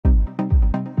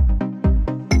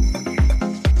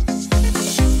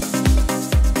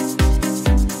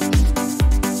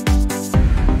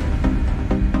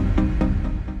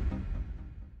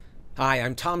Hi,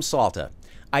 I'm Tom Salta.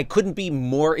 I couldn't be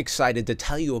more excited to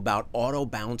tell you about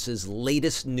AutoBounce's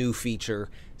latest new feature,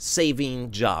 saving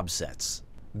job sets.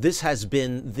 This has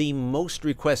been the most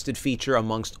requested feature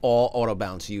amongst all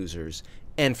AutoBounce users,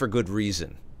 and for good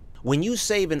reason. When you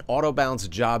save an AutoBounce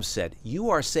job set, you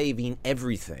are saving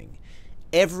everything,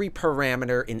 every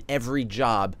parameter in every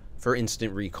job for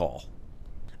instant recall.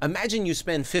 Imagine you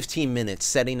spend 15 minutes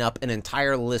setting up an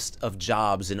entire list of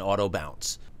jobs in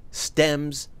AutoBounce.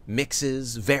 Stems,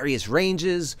 mixes, various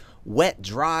ranges, wet,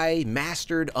 dry,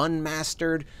 mastered,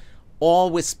 unmastered, all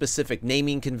with specific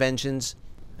naming conventions.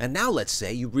 And now let's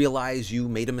say you realize you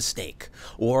made a mistake,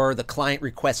 or the client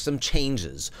requests some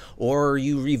changes, or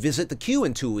you revisit the queue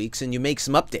in 2 weeks and you make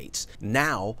some updates.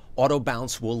 Now,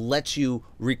 AutoBounce will let you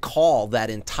recall that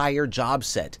entire job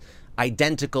set,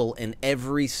 identical in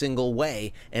every single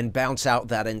way, and bounce out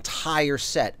that entire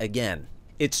set again.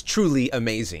 It's truly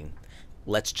amazing.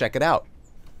 Let's check it out.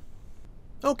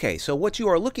 Okay, so what you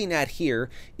are looking at here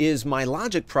is my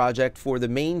logic project for the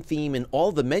main theme and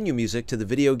all the menu music to the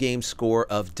video game score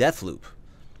of Deathloop.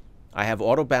 I have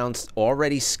AutoBounce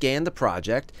already scanned the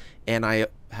project, and I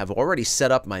have already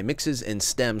set up my mixes and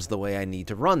stems the way I need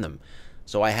to run them.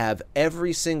 So I have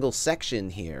every single section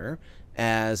here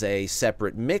as a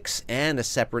separate mix and a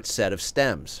separate set of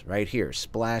stems right here.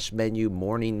 Splash menu,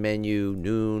 morning menu,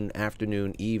 noon,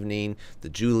 afternoon, evening, the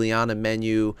Juliana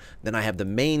menu. Then I have the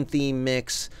main theme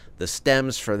mix, the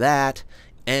stems for that,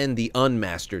 and the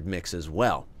unmastered mix as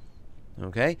well.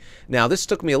 Okay, now this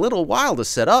took me a little while to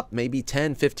set up, maybe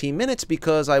 10-15 minutes,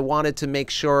 because I wanted to make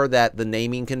sure that the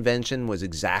naming convention was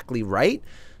exactly right.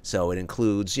 So it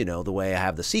includes, you know, the way I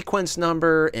have the sequence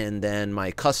number and then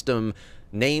my custom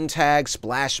name tag,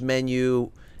 splash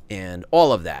menu, and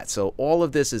all of that. So all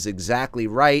of this is exactly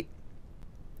right,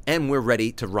 and we're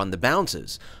ready to run the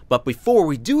bounces. But before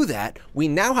we do that, we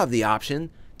now have the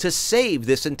option to save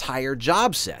this entire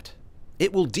job set.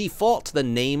 It will default to the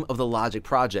name of the logic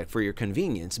project for your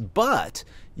convenience, but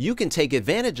you can take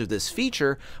advantage of this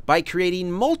feature by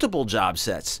creating multiple job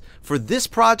sets for this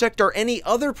project or any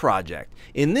other project.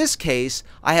 In this case,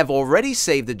 I have already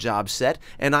saved the job set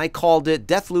and I called it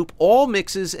Deathloop All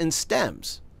Mixes and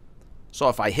Stems. So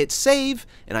if I hit save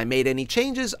and I made any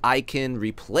changes, I can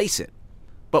replace it.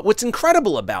 But what's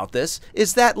incredible about this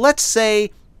is that, let's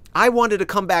say I wanted to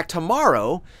come back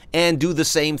tomorrow and do the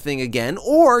same thing again,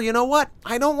 or you know what,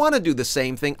 I don't want to do the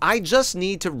same thing, I just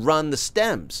need to run the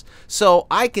stems. So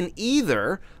I can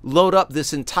either load up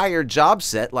this entire job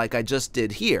set like I just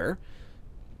did here,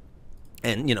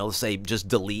 and you know, say just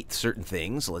delete certain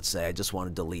things. Let's say I just want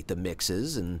to delete the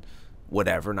mixes and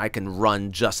whatever, and I can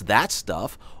run just that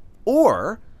stuff,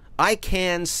 or I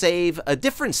can save a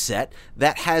different set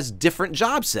that has different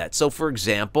job sets. So for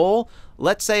example,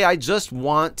 let's say I just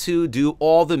want to do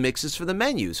all the mixes for the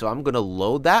menu. So I'm going to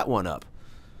load that one up.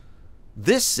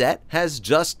 This set has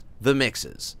just the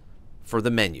mixes for the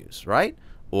menus, right?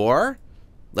 Or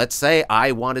let's say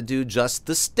I want to do just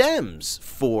the stems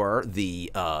for the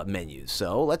menus.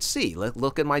 So let's see. Let's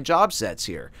look at my job sets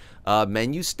here.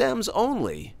 Menu stems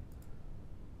only.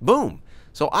 Boom.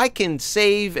 So I can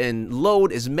save and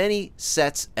load as many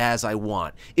sets as I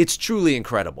want. It's truly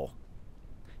incredible.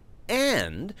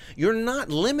 And you're not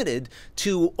limited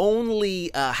to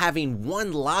only having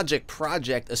one logic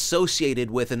project associated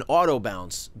with an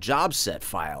AutoBounce job set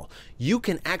file. You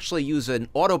can actually use an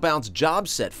AutoBounce job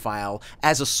set file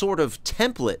as a sort of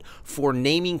template for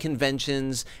naming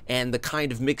conventions and the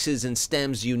kind of mixes and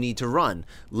stems you need to run.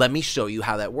 Let me show you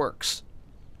how that works.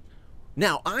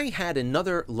 Now, I had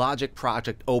another logic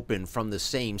project open from the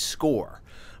same score,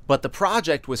 but the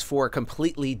project was for a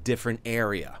completely different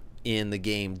area in the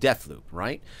game Deathloop,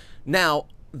 right? Now,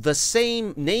 the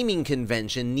same naming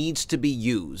convention needs to be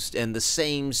used, and the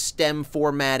same stem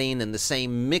formatting and the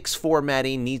same mix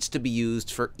formatting needs to be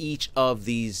used for each of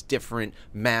these different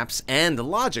maps and the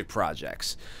logic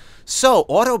projects. So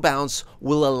AutoBounce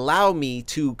will allow me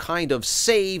to kind of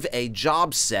save a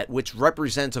job set which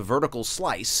represents a vertical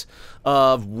slice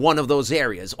of one of those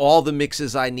areas. All the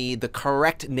mixes I need, the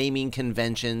correct naming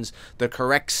conventions, the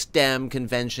correct stem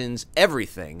conventions,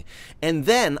 everything. And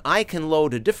then I can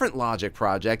load a different logic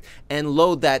project and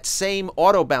load that same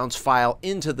AutoBounce file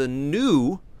into the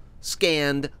new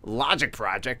scanned logic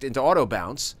project into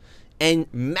AutoBounce and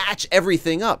match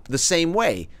everything up the same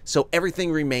way, so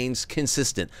everything remains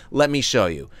consistent. Let me show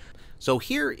you. So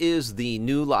here is the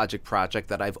new logic project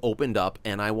that I've opened up,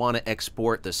 and I want to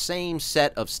export the same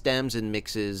set of stems and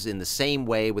mixes in the same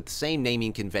way with the same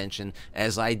naming convention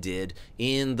as I did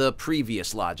in the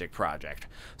previous logic project.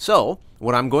 So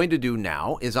what I'm going to do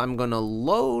now is I'm going to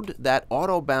load that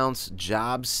AutoBounce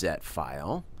job set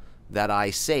file that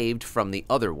I saved from the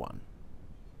other one.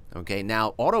 Okay,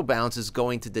 now auto bounce is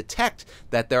going to detect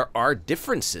that there are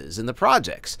differences in the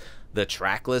projects. The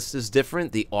track list is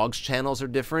different, the aux channels are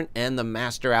different, and the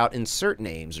master out insert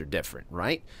names are different,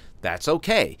 right? That's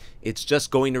okay. It's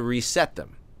just going to reset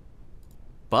them.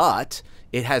 But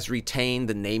it has retained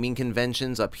the naming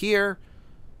conventions up here.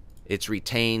 It's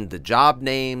retained the job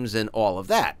names and all of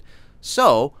that.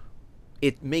 So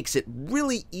it makes it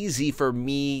really easy for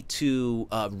me to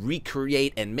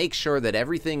recreate and make sure that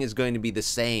everything is going to be the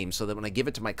same, so that when I give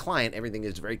it to my client, everything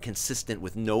is very consistent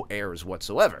with no errors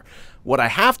whatsoever. What I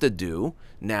have to do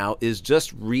now is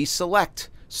just reselect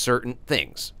certain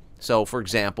things. So for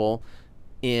example,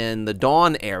 in the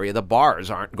dawn area, the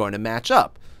bars aren't going to match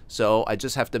up. So I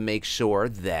just have to make sure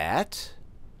that,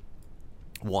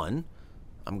 one,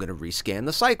 I'm going to rescan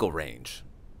the cycle range.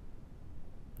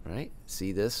 Right?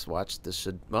 See this? Watch, this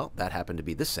should, well, that happened to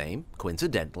be the same,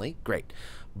 coincidentally. Great.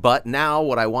 But now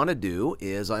what I want to do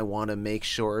is I want to make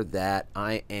sure that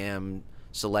I am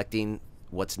selecting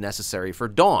what's necessary for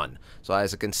dawn. So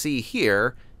as you can see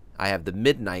here, I have the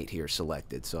midnight here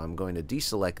selected. So I'm going to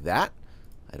deselect that.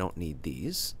 I don't need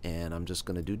these. And I'm just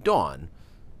going to do dawn.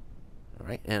 All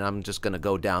right. And I'm just going to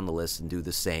go down the list and do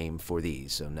the same for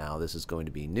these. So now this is going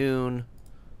to be noon.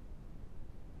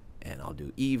 And I'll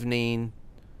do evening.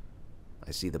 I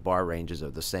see the bar ranges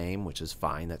are the same, which is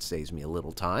fine. That saves me a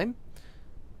little time.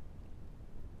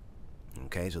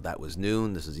 Okay, so that was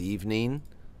noon. This is evening.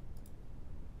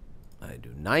 I do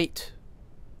night.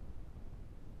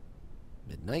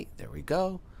 Midnight. There we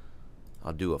go.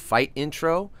 I'll do a fight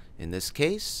intro. In this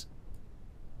case,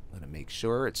 I'm going to make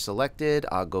sure it's selected.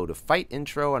 I'll go to fight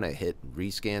intro and I hit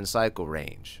rescan cycle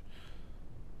range.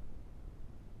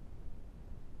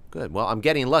 Good. Well, I'm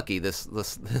getting lucky.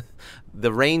 The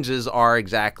ranges are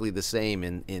exactly the same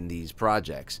in these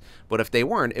projects. But if they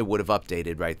weren't, it would have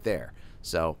updated right there.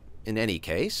 So in any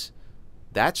case,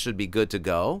 that should be good to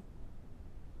go.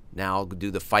 Now I'll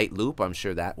do the fight loop. I'm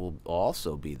sure that will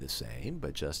also be the same.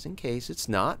 But just in case it's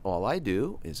not, all I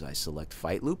do is I select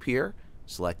fight loop here,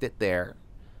 select it there,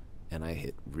 and I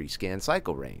hit rescan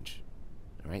cycle range.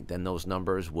 All right, then those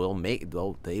numbers will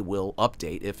they will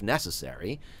update if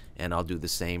necessary. And I'll do the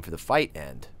same for the fight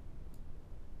end.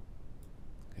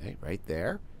 Okay, right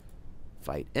there.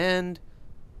 Fight end.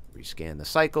 Rescan the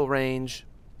cycle range.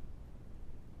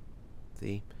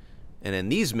 See? And in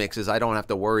these mixes, I don't have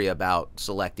to worry about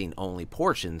selecting only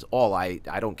portions. I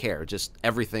don't care. Just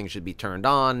everything should be turned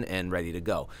on and ready to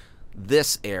go.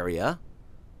 This area,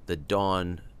 the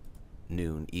dawn,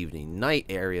 noon, evening, night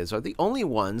areas, are the only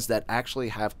ones that actually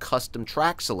have custom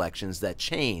track selections that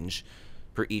change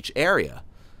for each area.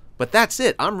 But that's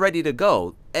it. I'm ready to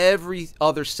go. Every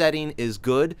other setting is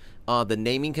good. The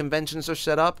naming conventions are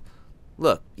set up.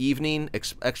 Look, evening,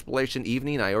 exploration,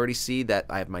 evening. I already see that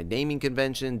I have my naming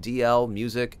convention, DL,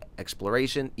 music,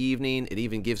 exploration, evening. It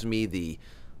even gives me the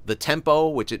tempo,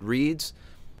 which it reads.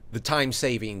 The time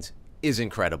savings is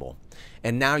incredible.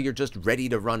 And now you're just ready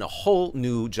to run a whole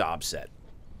new job set.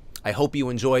 I hope you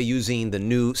enjoy using the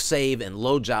new save and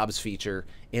load jobs feature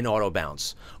in Auto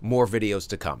Bounce. More videos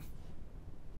to come.